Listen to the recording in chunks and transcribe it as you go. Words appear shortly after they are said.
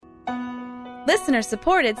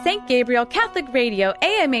Listener-supported St. Gabriel Catholic Radio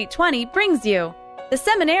AM 820 brings you The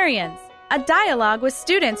Seminarians, a dialogue with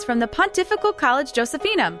students from the Pontifical College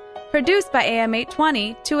Josephinum, produced by AM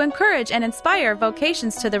 820 to encourage and inspire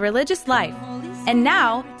vocations to the religious life. And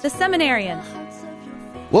now, The Seminarians.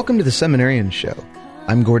 Welcome to The Seminarians Show.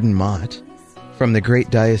 I'm Gordon Mott from the great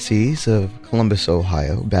Diocese of Columbus,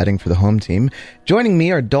 Ohio, batting for the home team. Joining me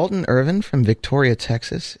are Dalton Irvin from Victoria,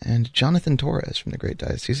 Texas, and Jonathan Torres from the great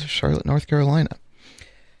Diocese of Charlotte, North Carolina.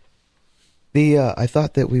 I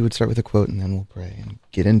thought that we would start with a quote and then we'll pray and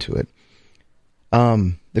get into it.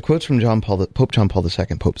 The quote's from Pope John Paul II,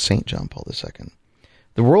 Pope St. John Paul II.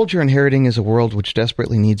 The world you're inheriting is a world which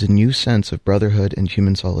desperately needs a new sense of brotherhood and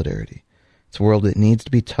human solidarity. It's a world that needs to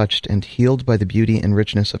be touched and healed by the beauty and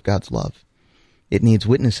richness of God's love. It needs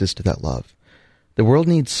witnesses to that love. The world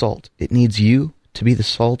needs salt. It needs you to be the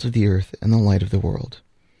salt of the earth and the light of the world.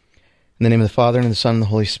 In the name of the Father, and of the Son, and the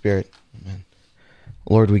Holy Spirit. Amen.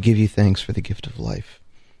 Lord, we give you thanks for the gift of life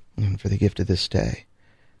and for the gift of this day.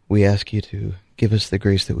 We ask you to give us the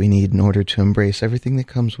grace that we need in order to embrace everything that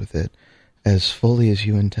comes with it as fully as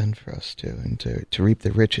you intend for us to, and to reap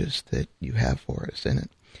the riches that you have for us in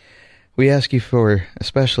it. We ask you for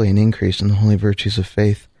especially an increase in the holy virtues of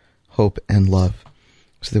faith, hope, and love,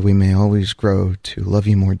 so that we may always grow to love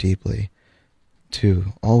you more deeply,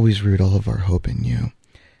 to always root all of our hope in you,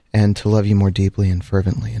 and to love you more deeply and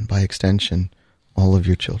fervently, and by extension, all of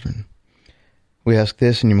your children. We ask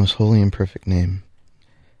this in your most holy and perfect name,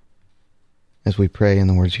 as we pray in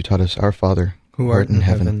the words you taught us, Our Father, who art in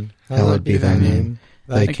heaven, hallowed be thy name.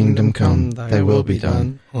 Thy kingdom come, thy will be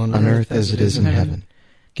done, on earth as it is in heaven.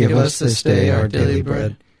 Give us this day our daily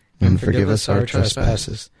bread, and forgive us our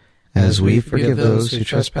trespasses, as we forgive those who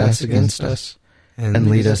trespass against us. And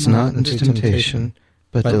lead us not into temptation,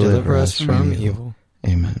 but deliver us from evil.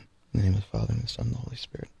 Amen. In the name of the Father, and the Son, and the Holy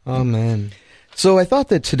Spirit. Amen. So I thought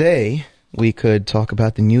that today we could talk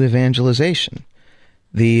about the new evangelization.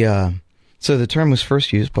 So the term was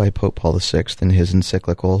first used by Pope Paul VI in his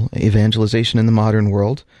encyclical, Evangelization in the Modern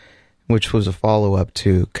World, which was a follow-up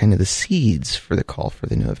to kind of the seeds for the call for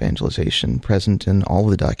the new evangelization present in all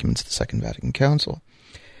of the documents of the Second Vatican Council.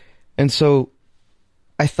 And so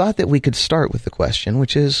I thought that we could start with the question,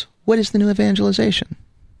 which is, what is the new evangelization?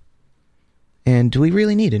 And do we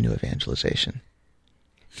really need a new evangelization?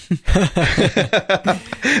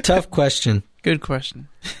 Tough question. Good question.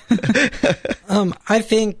 I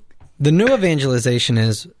think the new evangelization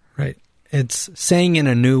is, right, it's saying in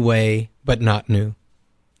a new way, but not new.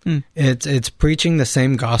 It's preaching the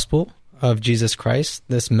same gospel of Jesus Christ,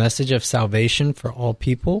 this message of salvation for all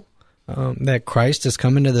people, that Christ has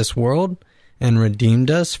come into this world and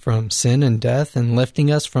redeemed us from sin and death and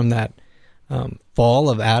lifting us from that fall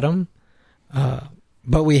of Adam.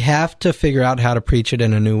 But we have to figure out how to preach it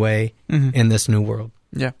in a new way in this new world.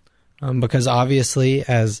 Yeah. Because obviously,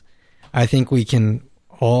 as I think we can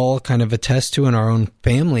all kind of attest to in our own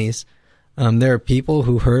families, there are people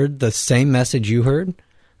who heard the same message you heard,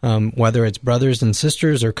 whether it's brothers and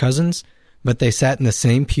sisters or cousins, but they sat in the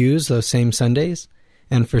same pews those same Sundays,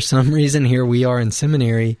 and for some reason here we are in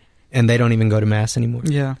seminary, and they don't even go to Mass anymore.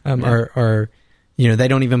 Yeah. Or they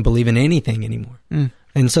don't even believe in anything anymore.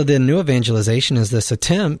 And so the new evangelization is this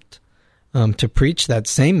attempt to preach that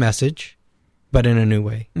same message, but in a new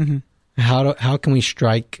way. How can we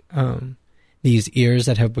strike these ears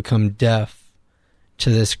that have become deaf to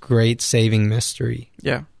this great saving mystery?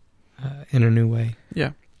 Yeah. In a new way.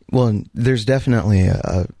 Yeah. Well, there's definitely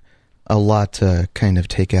a lot to kind of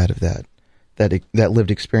take out of that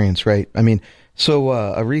lived experience, right? I mean, so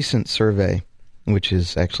a recent survey, which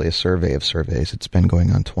is actually a survey of surveys, it's been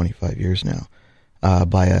going on 25 years now,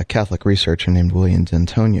 by a Catholic researcher named William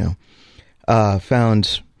D'Antonio,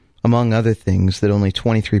 found, among other things, that only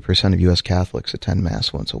 23% of U.S. Catholics attend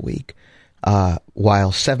Mass once a week,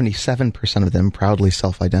 while 77% of them proudly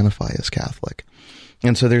self-identify as Catholic.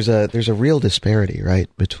 And so there's a real disparity, right,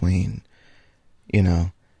 between,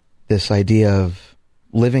 this idea of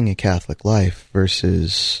living a Catholic life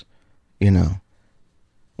versus, I'm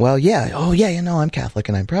Catholic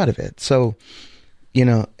and I'm proud of it. So,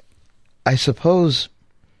 I suppose,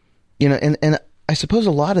 and I suppose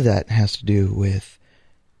a lot of that has to do with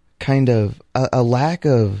kind of a lack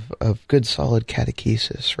of good, solid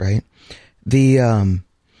catechesis, right?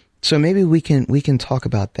 So maybe we can talk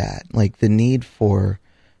about that, like the need for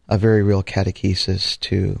a very real catechesis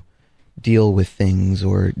to deal with things,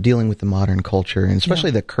 or dealing with the modern culture, and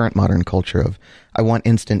especially the current modern culture of, I want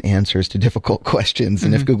instant answers to difficult questions,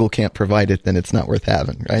 and if Google can't provide it, then it's not worth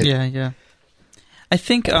having, right? Yeah. I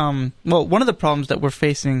think, one of the problems that we're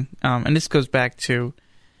facing, and this goes back to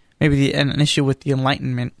maybe an issue with the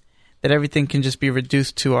Enlightenment, that everything can just be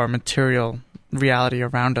reduced to our material reality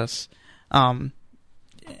around us, and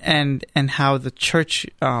how the church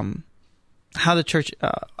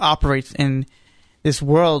operates in this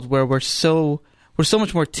world where we're so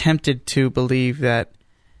much more tempted to believe that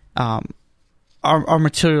our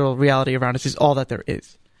material reality around us is all that there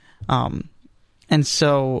is. And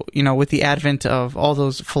so, with the advent of all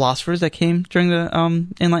those philosophers that came during the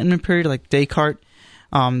Enlightenment period, like Descartes,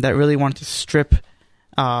 that really wanted to strip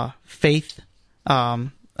faith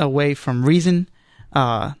away from reason,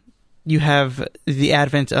 you have the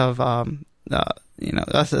advent of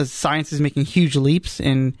science is making huge leaps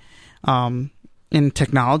in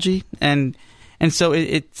technology, and so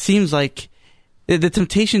it seems like the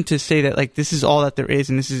temptation to say that like this is all that there is,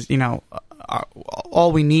 and this is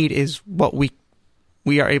all we need is what we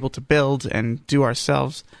are able to build and do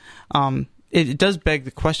ourselves. It does beg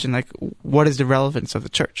the question, like, what is the relevance of the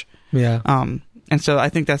church? Yeah. And so I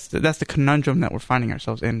think that's the conundrum that we're finding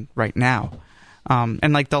ourselves in right now.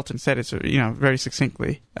 And like Dalton said, it's very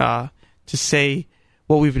succinctly to say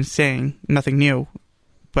what we've been saying, nothing new,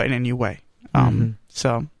 but in a new way.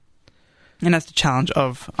 So, and that's the challenge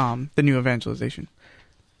of the new evangelization.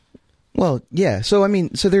 Well, yeah. So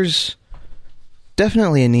so there's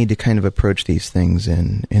definitely a need to kind of approach these things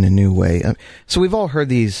in a new way. So we've all heard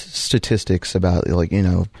these statistics about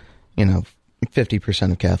 50%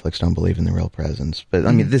 of Catholics don't believe in the real presence. But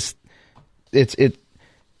I mean,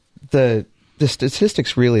 the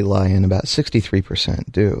statistics really lie in about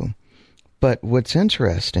 63% do. But what's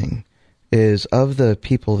interesting is of the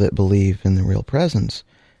people that believe in the real presence,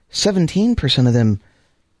 17% of them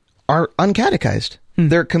are uncatechized.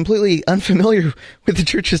 They're completely unfamiliar with the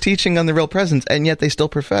church's teaching on the real presence, and yet they still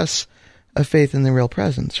profess a faith in the real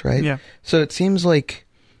presence, right? Yeah. So it seems like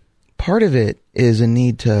part of it is a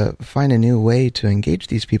need to find a new way to engage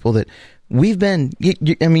these people that we've been,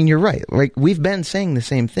 you're right. Like, we've been saying the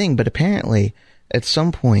same thing, but apparently at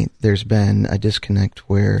some point there's been a disconnect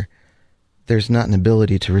where there's not an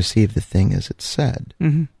ability to receive the thing as it's said,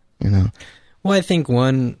 Well, I think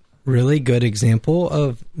one really good example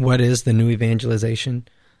of what is the new evangelization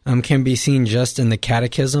can be seen just in the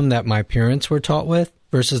catechism that my parents were taught with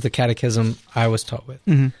versus the catechism I was taught with.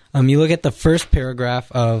 You look at the first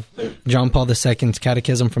paragraph of John Paul II's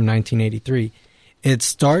catechism from 1983. It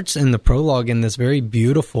starts in the prologue in this very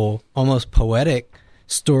beautiful, almost poetic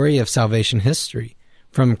story of salvation history,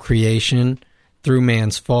 from creation through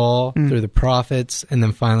man's fall, through the prophets, and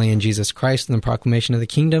then finally in Jesus Christ and the proclamation of the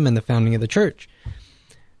kingdom and the founding of the church.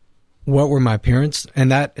 What were my parents?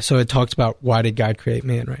 And so it talks about why did God create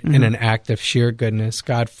man, right? In an act of sheer goodness,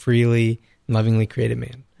 God freely, lovingly created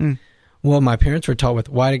man. Well, my parents were taught with,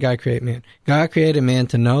 why did God create man? God created man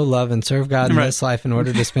to know, love, and serve God in this life in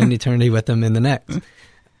order to spend eternity with him in the next.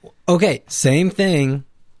 Okay, same thing,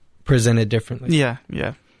 presented differently. Yeah.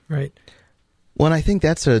 Right. Well, and I think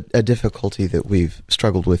that's a difficulty that we've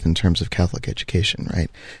struggled with in terms of Catholic education, right?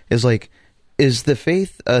 Is the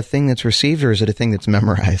faith a thing that's received, or is it a thing that's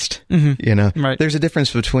memorized? Right. There's a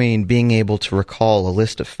difference between being able to recall a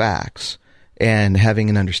list of facts and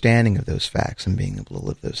having an understanding of those facts and being able to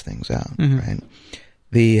live those things out, right?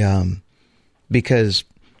 Because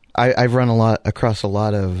I've run across a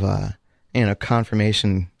lot of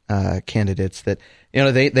confirmation candidates that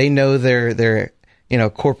they know their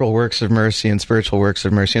corporal works of mercy and spiritual works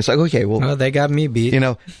of mercy. It's like, okay, well, they got me beat.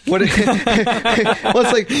 What? Well,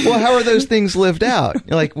 it's like, well, how are those things lived out?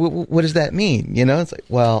 You're like, what does that mean? It's like,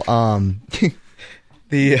 well,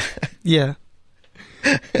 yeah.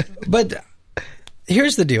 But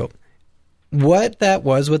here's the deal. What that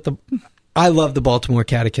was with I love the Baltimore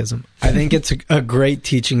Catechism. I think it's a great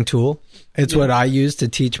teaching tool. It's what I used to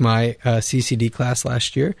teach my CCD class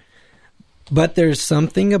last year. But there's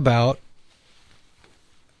something about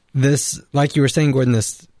this, like you were saying, Gordon,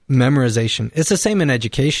 this memorization. It's the same in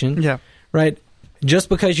education. Yeah. Right? Just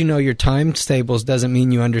because you know your times tables doesn't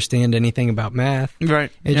mean you understand anything about math.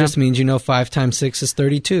 Right. It just means 5 times 6 is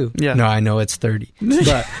 32. Yeah. No, I know it's 30.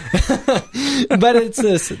 But but it's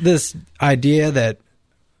this idea that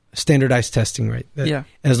standardized testing, right? That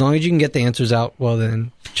as long as you can get the answers out, well,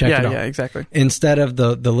 then check it out. Yeah, exactly. Instead of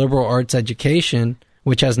the liberal arts education,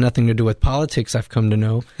 which has nothing to do with politics, I've come to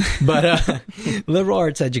know, but liberal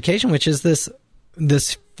arts education, which is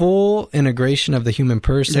this full integration of the human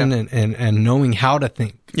person and knowing how to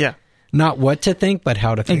think. Yeah. Not what to think, but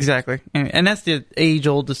how to think. Exactly. And that's the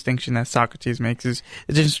age-old distinction that Socrates makes, is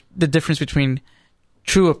just the difference between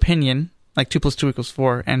true opinion, like 2 + 2 =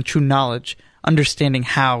 4, and true knowledge, understanding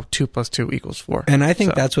how 2 + 2 = 4. And I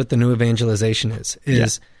think that's what the new evangelization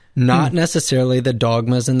is not necessarily the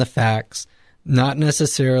dogmas and the facts, not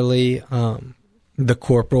necessarily the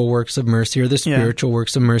corporal works of mercy or the spiritual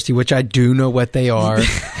works of mercy, which I do know what they are,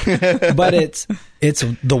 but it's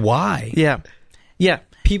the why. Yeah.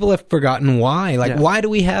 People have forgotten why. Like, why do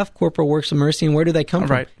we have corporal works of mercy, and where do they come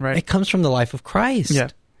from? Right. It comes from the life of Christ.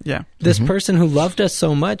 Yeah. This person who loved us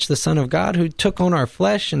so much, the Son of God, who took on our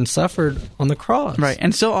flesh and suffered on the cross. Right.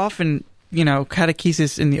 And so often,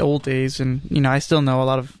 catechesis in the old days, and, I still know a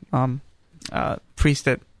lot of priests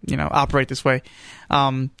that, operate this way,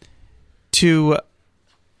 to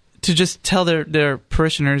just tell their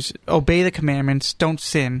parishioners, obey the commandments, don't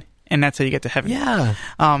sin, and that's how you get to heaven. Yeah.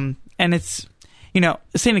 And it's,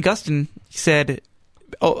 St. Augustine said,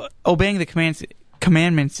 obeying the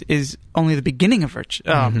commandments is only the beginning of virtue,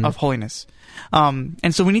 of holiness.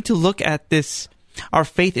 And so we need to look at our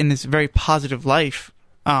faith in this very positive life,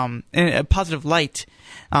 in a positive light,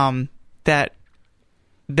 that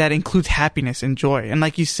includes happiness and joy. And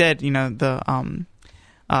like you said, the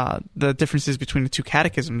differences between the two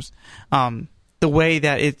catechisms, the way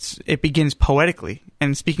that it begins poetically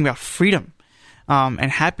and speaking about freedom,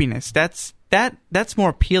 and happiness, that's more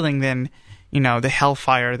appealing than, the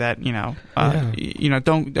hellfire that,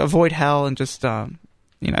 don't avoid hell and just,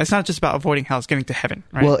 it's not just about avoiding hell, it's getting to heaven,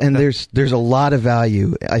 right? Well, and there's a lot of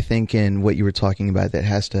value, I think, in what you were talking about that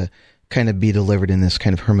has to kind of be delivered in this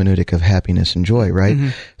kind of hermeneutic of happiness and joy, right? Mm-hmm.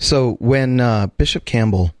 So when Bishop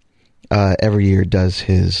Campbell every year does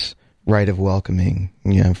his rite of welcoming,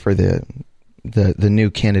 for the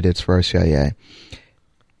new candidates for RCIA,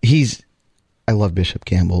 I love Bishop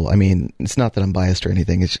Campbell. I mean, it's not that I'm biased or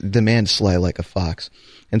anything. It's the man's sly like a fox.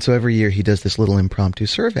 And so every year he does this little impromptu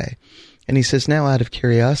survey. And he says, now out of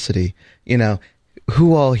curiosity,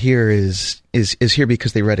 who all here is here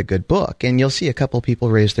because they read a good book? And you'll see a couple people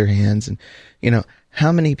raise their hands. And,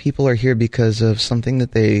 how many people are here because of something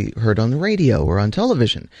that they heard on the radio or on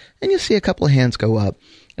television? And you'll see a couple of hands go up.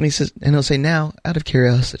 And he'll say, now, out of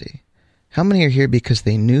curiosity, how many are here because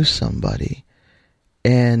they knew somebody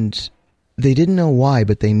and they didn't know why,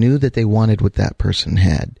 but they knew that they wanted what that person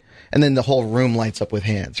had? And then the whole room lights up with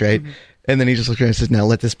hands, right? Mm-hmm. And then he just looks around and says, now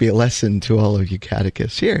let this be a lesson to all of you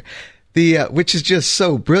catechists here. Which is just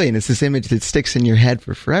so brilliant. It's this image that sticks in your head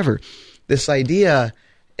for forever. This idea,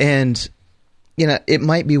 and, it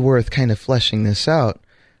might be worth kind of fleshing this out,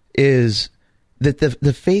 is that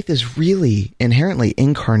the faith is really inherently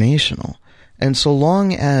incarnational. And so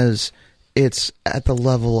long as it's at the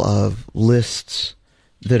level of lists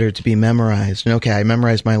that are to be memorized, and okay, I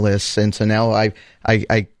memorized my lists, and so now I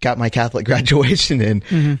got my Catholic graduation in,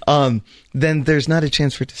 mm-hmm. Then there's not a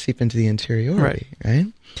chance for it to seep into the interiority, right?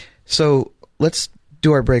 So let's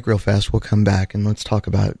do our break real fast. We'll come back and let's talk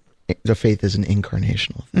about the faith as an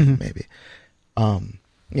incarnational thing, mm-hmm. maybe.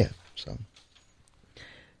 So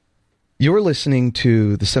you're listening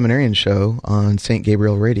to the Seminarian Show on St.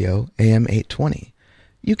 Gabriel Radio, AM 820.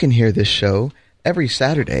 You can hear this show every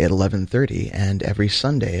Saturday at 11:30 and every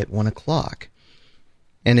Sunday at 1 o'clock,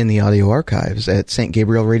 and in the audio archives at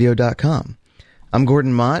stgabrielradio.com. I'm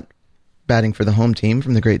Gordon Mott, batting for the home team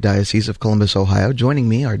from the great Diocese of Columbus, Ohio. Joining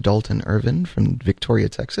me are Dalton Irvin from Victoria,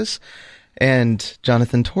 Texas, and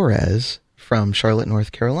Jonathan Torres from Charlotte,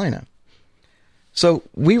 North Carolina. So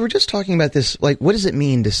we were just talking about this, like, what does it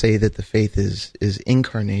mean to say that the faith is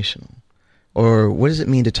incarnational? Or what does it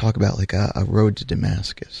mean to talk about, like, a road to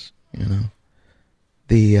Damascus, can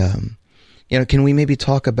we maybe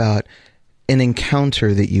talk about an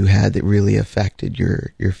encounter that you had that really affected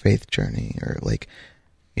your faith journey, or like,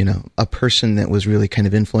 a person that was really kind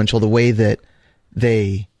of influential, the way that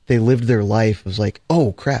they lived their life was like,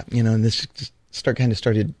 oh crap, and this just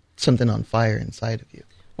started something on fire inside of you.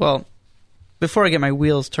 Well, before I get my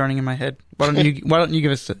wheels turning in my head, why don't you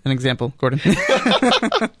give us an example, Gordon?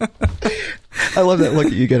 I love that look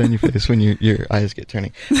that you get on your face when your eyes get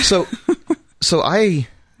turning. So I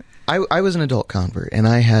was an adult convert, and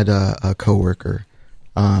I had a coworker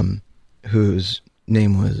whose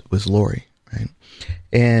name was Lori, right?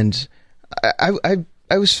 And I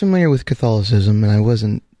was familiar with Catholicism, and I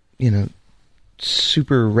wasn't,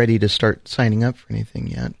 super ready to start signing up for anything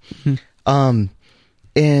yet. Mm-hmm.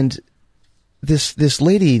 And this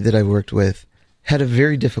lady that I worked with had a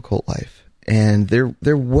very difficult life, and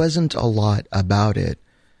there wasn't a lot about it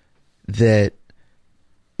that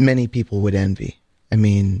many people would envy. I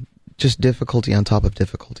mean, just difficulty on top of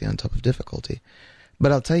difficulty on top of difficulty.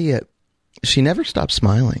 But I'll tell you, she never stopped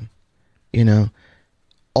smiling,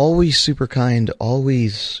 always super kind,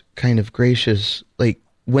 always kind of gracious, like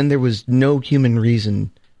when there was no human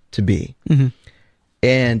reason to be. Mm-hmm.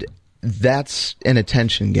 And that's an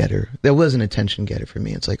attention getter. That was an attention getter for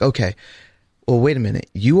me. It's like, okay, well, wait a minute.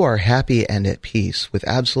 You are happy and at peace with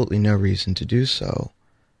absolutely no reason to do so.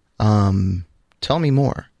 tell me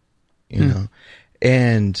more, you know?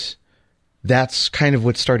 And that's kind of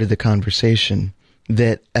what started the conversation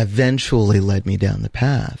that eventually led me down the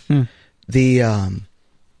path.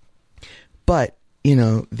 But, you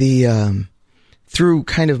know, through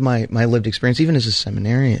kind of my lived experience, even as a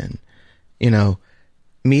seminarian, you know,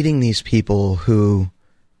 meeting these people who,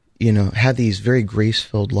 you know, have these very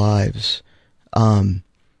grace-filled lives,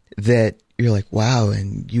 that you're like, wow,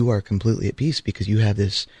 and you are completely at peace because you have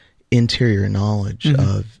this interior knowledge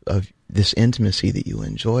of this intimacy that you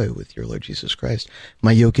enjoy with your Lord Jesus Christ.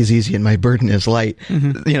 My yoke is easy and my burden is light.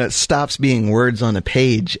 You know, it stops being words on a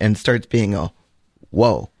page and starts being a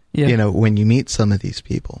whoa, you know, when you meet some of these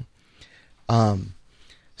people.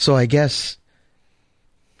 So I guess,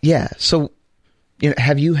 so, you know,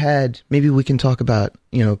 have you had, maybe we can talk about,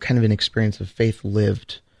 you know, kind of an experience of faith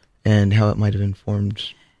lived and how it might have informed.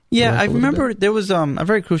 Yeah, I remember there was a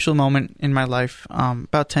very crucial moment in my life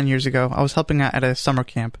about 10 years ago. I was helping out at a summer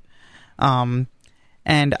camp, and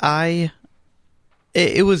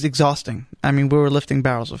it was exhausting. I mean, we were lifting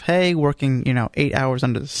barrels of hay, working, you know, 8 hours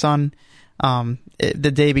under the sun.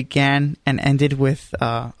 The day began and ended with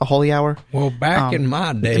a holy hour. Well, back in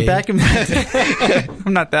my day.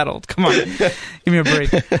 I'm not that old. Come on. Give me a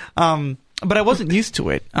break. But I wasn't used to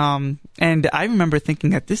it. And I remember thinking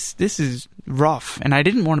that this is rough, and I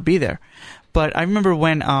didn't want to be there. But I remember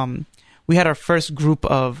when we had our first group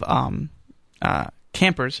of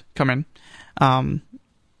campers come in,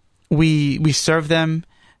 we served them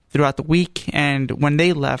throughout the week, and when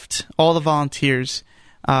they left, all the volunteers,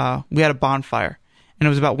 we had a bonfire, and it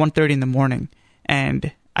was about 1:30 in the morning.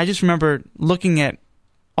 And I just remember looking at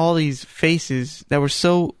all these faces that were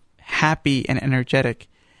so happy and energetic,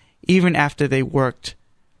 even after they worked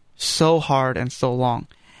so hard and so long.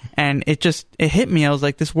 And it hit me. I was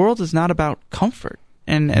like, this world is not about comfort.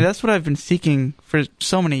 And that's what I've been seeking for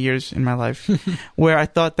so many years in my life, where I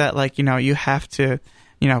thought that, like, you know, you have to,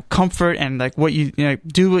 you know, comfort and like what you know,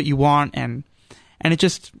 do what you want. And it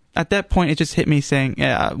just, at that point, it just hit me saying,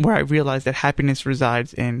 where I realized that happiness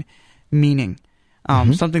resides in meaning,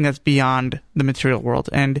 something that's beyond the material world.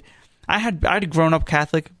 And I had grown up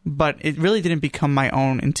Catholic, but it really didn't become my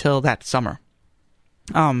own until that summer.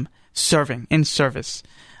 Serving in service,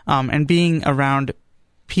 and being around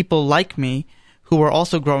people like me who were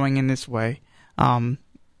also growing in this way,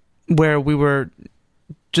 where we were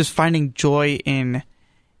just finding joy in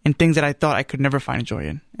things that I thought I could never find joy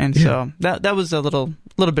in. And so that was a little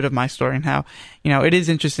bit of my story, and how, you know, it is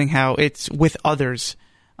interesting how it's with others,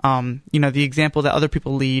 you know, the example that other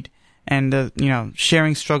people lead, and the, you know,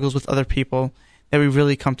 sharing struggles with other people, that we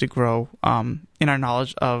really come to grow in our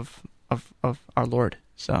knowledge of our Lord.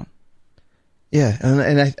 So, yeah,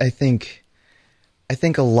 and I think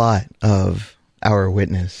a lot of our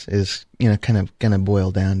witness is, you know, kind of going to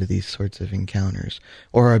boil down to these sorts of encounters,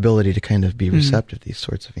 or our ability to kind of be receptive to these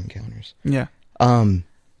sorts of encounters. Yeah.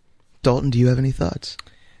 Dalton, do you have any thoughts?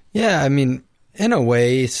 Yeah, I mean, in a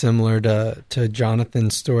way similar to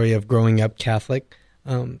Jonathan's story of growing up Catholic.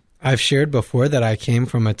 I've shared before that I came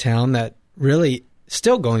from a town that really,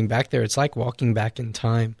 still going back there, it's like walking back in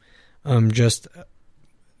time. Just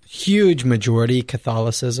huge majority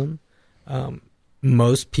Catholicism.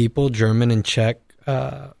 Most people German and Czech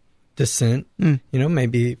descent, you know,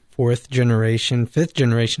 maybe 4th generation, 5th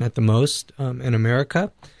generation at the most in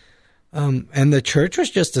America. And the church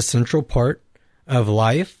was just a central part of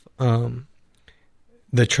life.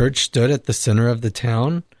 The church stood at the center of the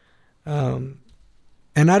town.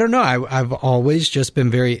 And I don't know, I've always just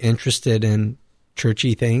been very interested in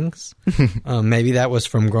churchy things. Maybe that was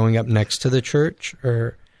from growing up next to the church,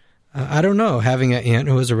 or I don't know, having an aunt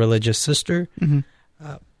who was a religious sister.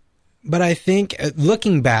 But I think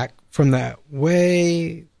looking back from that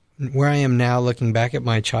way where I am now, looking back at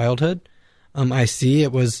my childhood, I see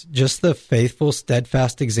it was just the faithful,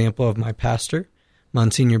 steadfast example of my pastor,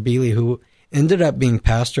 Monsignor Bealey, who ended up being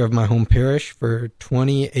pastor of my home parish for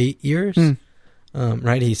 28 years.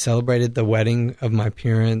 Right, he celebrated the wedding of my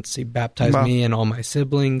parents. He baptized me and all my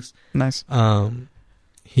siblings. Nice.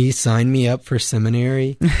 He signed me up for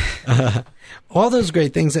seminary. All those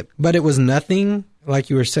great things. But it was nothing, like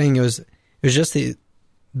you were saying, it was just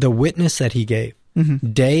the witness that he gave,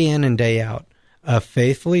 day in and day out, of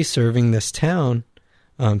faithfully serving this town,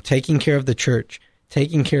 taking care of the church,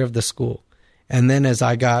 taking care of the school. And then as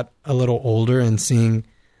I got a little older and seeing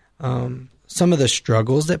some of the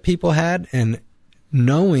struggles that people had, and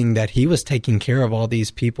knowing that he was taking care of all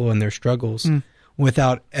these people and their struggles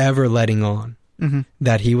without ever letting on,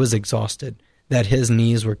 that he was exhausted, that his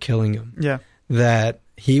knees were killing him, that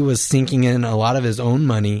he was sinking in a lot of his own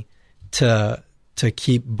money to to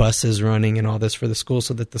keep buses running and all this for the school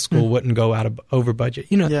so that the school wouldn't go over budget.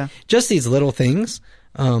 Just these little things.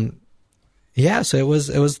 So it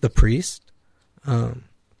was the priest and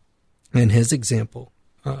his example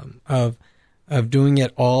of doing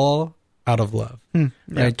it all out of love.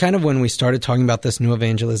 Right? Kind of when we started talking about this new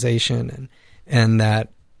evangelization and that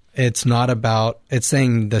it's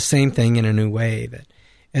saying the same thing in a new way, that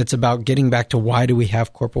it's about getting back to why do we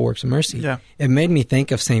have corporal works of mercy. Yeah. It made me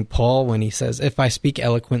think of St. Paul when he says, if I speak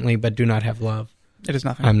eloquently but do not have love, it is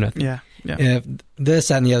nothing. I'm nothing. Yeah. If this,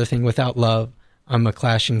 that, and the other thing, without love, I'm a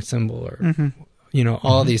clashing cymbal, or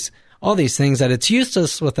all these things, that it's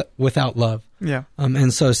useless without love. Yeah.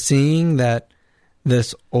 And so seeing that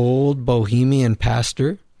this old bohemian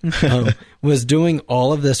pastor was doing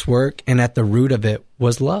all of this work, and at the root of it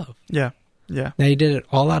was love. Yeah. Yeah. Now, he did it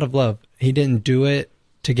all out of love. He didn't do it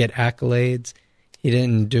to get accolades. He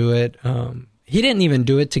didn't do it. He didn't even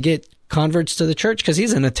do it to get converts to the church, because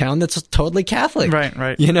he's in a town that's totally Catholic. Right.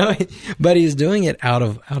 But he's doing it out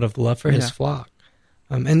of love for his flock.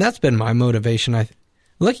 And that's been my motivation.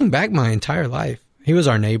 Looking back my entire life, he was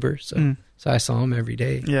our neighbor, so I saw him every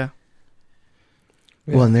day. Yeah.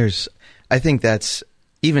 Well, and I think that's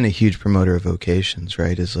even a huge promoter of vocations,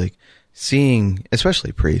 right? Is like seeing,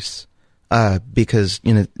 especially priests, because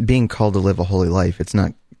being called to live a holy life, it's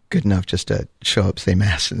not good enough just to show up, say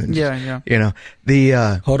mass, and then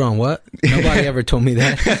Hold on, what? Nobody ever told me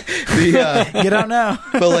that. Get out now.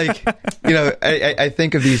 But I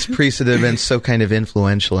think of these priests that have been so kind of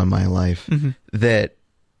influential in my life that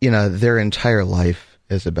their entire life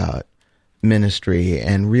is about ministry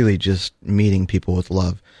and really just meeting people with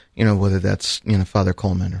love. Whether that's Father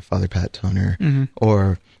Coleman or Father Pat Toner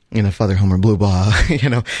or Father Homer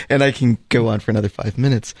Bluebaugh, and I can go on for another 5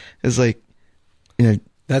 minutes. It's like,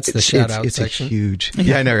 that's the shout out it's section. a huge,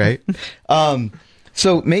 yeah, I know, right?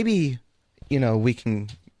 So maybe, we can,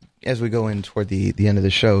 as we go in toward the end of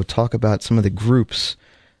the show, talk about some of the groups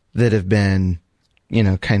that have been,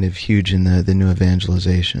 kind of huge in the new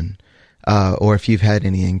evangelization, or if you've had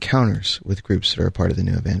any encounters with groups that are a part of the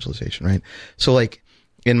new evangelization, right? So like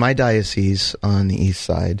in my diocese on the east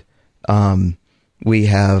side, we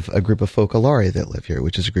have a group of Focolari that live here,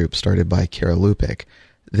 which is a group started by Kara Lupik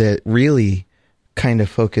that really kind of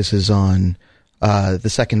focuses on the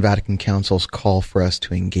Second Vatican Council's call for us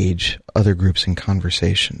to engage other groups in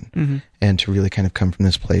conversation and to really kind of come from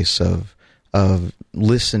this place of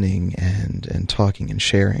listening and talking and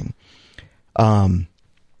sharing. And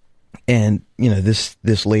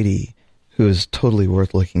this lady who is totally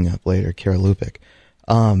worth looking up later, Kara Lupik,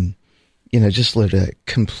 just lived a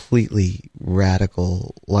completely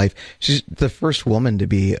radical life. She's the first woman to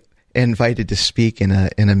be invited to speak in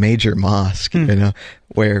a major mosque,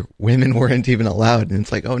 where women weren't even allowed. And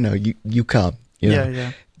it's like, oh no, you come.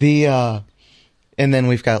 Yeah. And then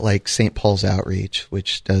we've got like St. Paul's Outreach,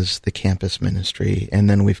 which does the campus ministry. And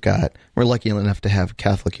then we're lucky enough to have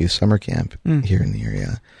Catholic Youth Summer Camp here in the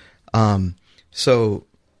area. So,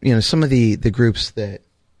 some of the groups that,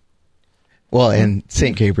 and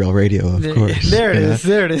St. Gabriel Radio, of course. There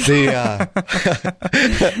it is.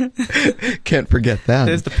 Can't forget that.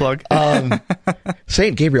 There's the plug.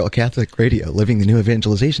 St. Gabriel Catholic Radio, living the new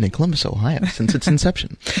evangelization in Columbus, Ohio, since its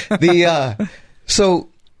inception. So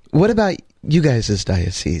what about you guys as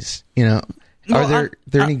diocese? Are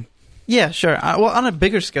there any... Yeah, sure. On a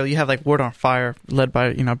bigger scale, you have like Word on Fire, led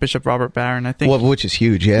by Bishop Robert Barron. I think, which is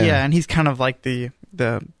huge. Yeah, yeah, and he's kind of like the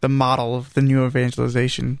model of the new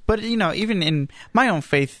evangelization. But even in my own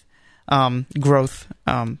faith growth,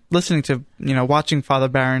 listening to watching Father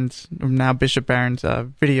Barron's, or now Bishop Barron's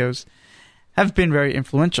videos, have been very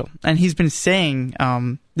influential. And he's been saying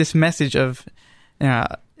this message of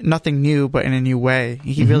nothing new, but in a new way.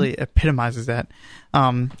 He really epitomizes that.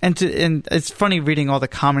 And it's funny reading all the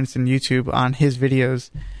comments in YouTube on his videos,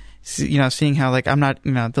 seeing how like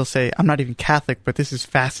they'll say I'm not even Catholic, but this is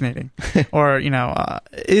fascinating, or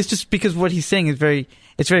it's just because what he's saying is very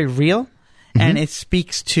real, and it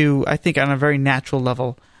speaks to, I think, on a very natural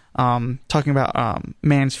level, talking about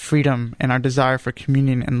man's freedom and our desire for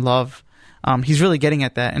communion and love. He's really getting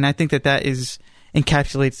at that, and I think that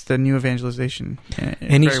encapsulates the new evangelization.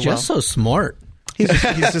 And he's just so smart. He's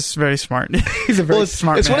just very smart. He's a very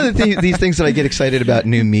smart man. It's one of these things that I get excited about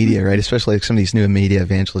new media, right? Especially like some of these new media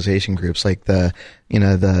evangelization groups, like the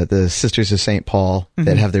Sisters of St. Paul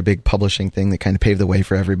that have their big publishing thing that kind of paved the way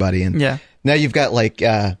for everybody. And now you've got like,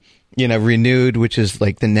 Renewed, which is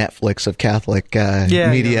like the Netflix of Catholic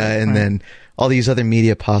media, and then all these other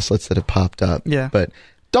media apostolates that have popped up. Yeah. But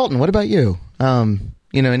Dalton, what about you?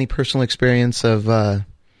 Any personal experience of,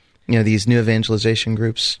 these new evangelization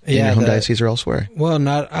groups in your home diocese or elsewhere? Well,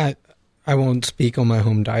 I won't speak on my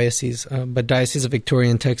home diocese, but Diocese of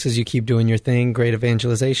Victoria in Texas, you keep doing your thing. Great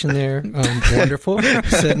evangelization there. Wonderful.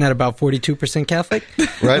 Sitting at about 42% Catholic.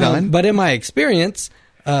 Right on. But in my experience,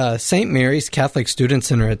 St. Mary's Catholic Student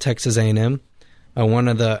Center at Texas A&M,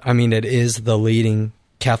 it is the leading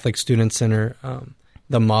Catholic student center,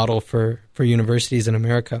 the model for universities in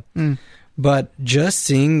America. But just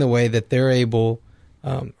seeing the way that they're able,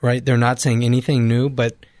 they're not saying anything new,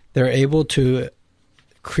 but they're able to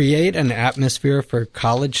create an atmosphere for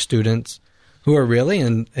college students who are really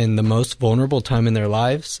in the most vulnerable time in their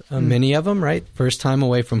lives. Many of them, right? First time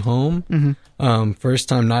away from home. First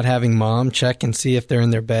time not having mom check and see if they're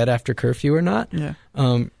in their bed after curfew or not. Yeah.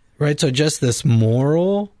 Right. So just this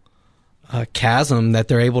moral chasm that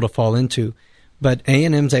they're able to fall into. But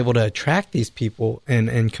A&M's able to attract these people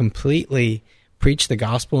and completely preach the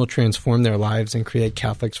gospel, transform their lives, and create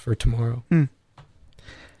Catholics for tomorrow.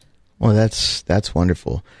 Well, that's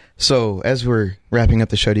wonderful. So, as we're wrapping up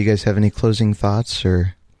the show, do you guys have any closing thoughts?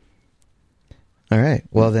 Or all right,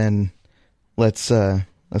 well then, let's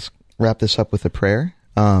wrap this up with a prayer.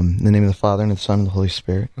 In the name of the Father and of the Son and the Holy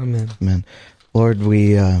Spirit. Amen. Amen. Lord,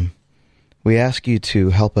 we ask you to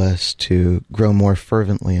help us to grow more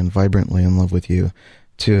fervently and vibrantly in love with you,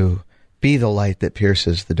 to be the light that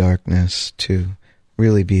pierces the darkness, to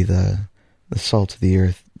really be the salt of the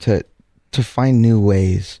earth, to find new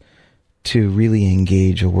ways to really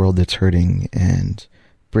engage a world that's hurting and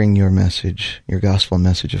bring your message, your gospel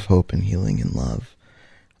message of hope and healing and love.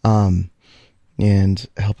 And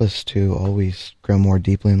help us to always grow more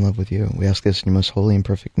deeply in love with you. We ask this in your most holy and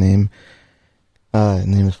perfect name.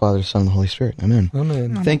 In the name of the Father, the Son, and the Holy Spirit. Amen.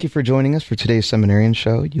 Amen. Thank you for joining us for today's Seminarian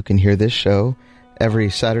show. You can hear this show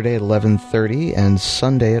every Saturday at 11:30 and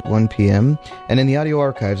Sunday at 1 p.m. and in the audio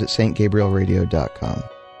archives at stgabrielradio.com.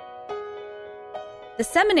 The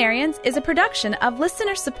Seminarians is a production of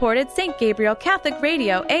listener-supported St. Gabriel Catholic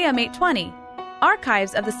Radio AM 820.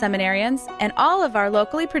 Archives of the Seminarians and all of our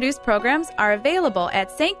locally produced programs are available at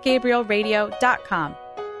stgabrielradio.com.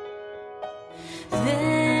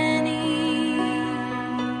 Veni,